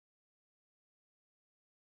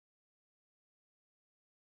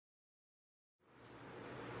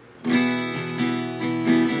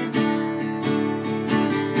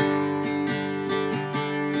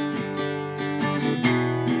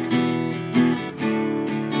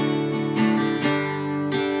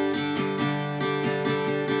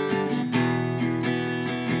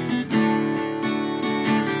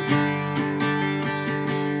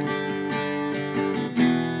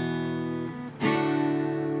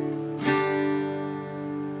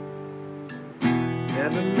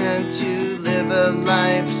Never meant to live a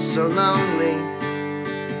life so lonely.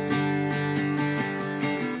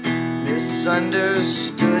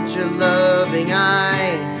 Misunderstood your loving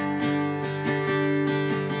eye,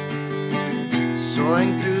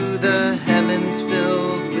 soaring through the heavens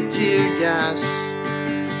filled with tear gas,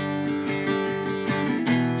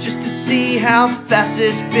 just to see how fast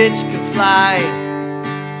this bitch could fly.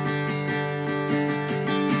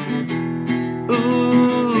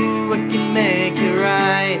 Ooh, I can make it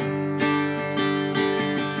right.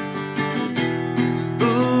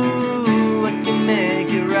 Ooh, I can make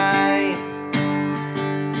it right.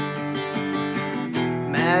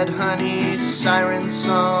 Mad honey, siren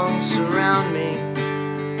songs surround me.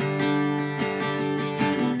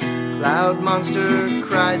 Cloud monster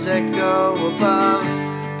cries echo above,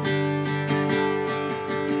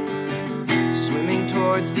 swimming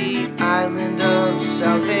towards the island of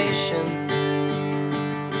salvation,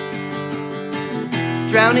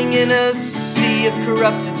 drowning in a sea of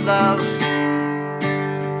corrupted love.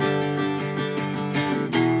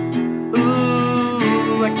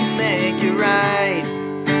 Ooh, I can make it right.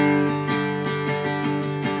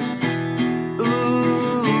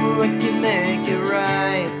 Ooh, I can make it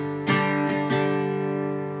right.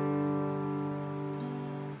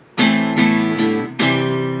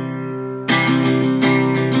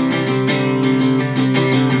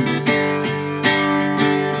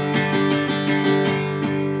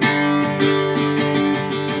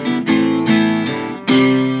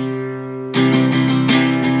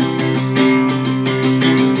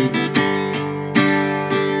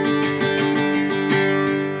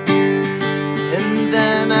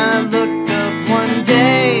 Then I looked up one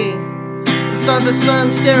day and saw the sun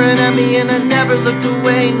staring at me, and I never looked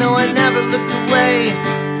away. No, I never looked away.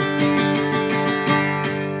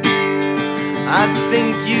 I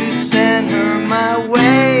think you sent her my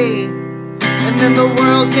way, and then the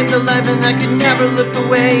world came to life, and I could never look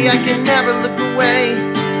away. I could never look away.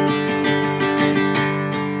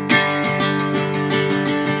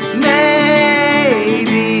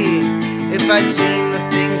 Maybe if I'd seen the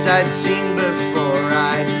things I'd seen before,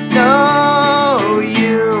 I'd know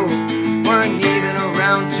you weren't even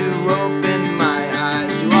around to open my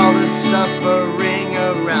eyes to all the suffering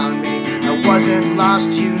around me. I wasn't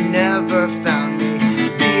lost, you never found me.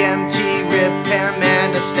 DMT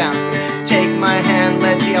repairman astounding. Take my hand,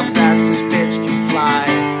 let's see how fast this bitch can fly.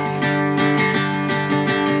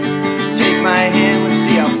 Take my hand, let's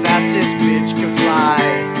see how fast this bitch can fly.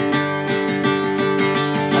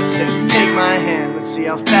 I said, take my hand, let's see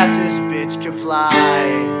how fast this bitch can fly.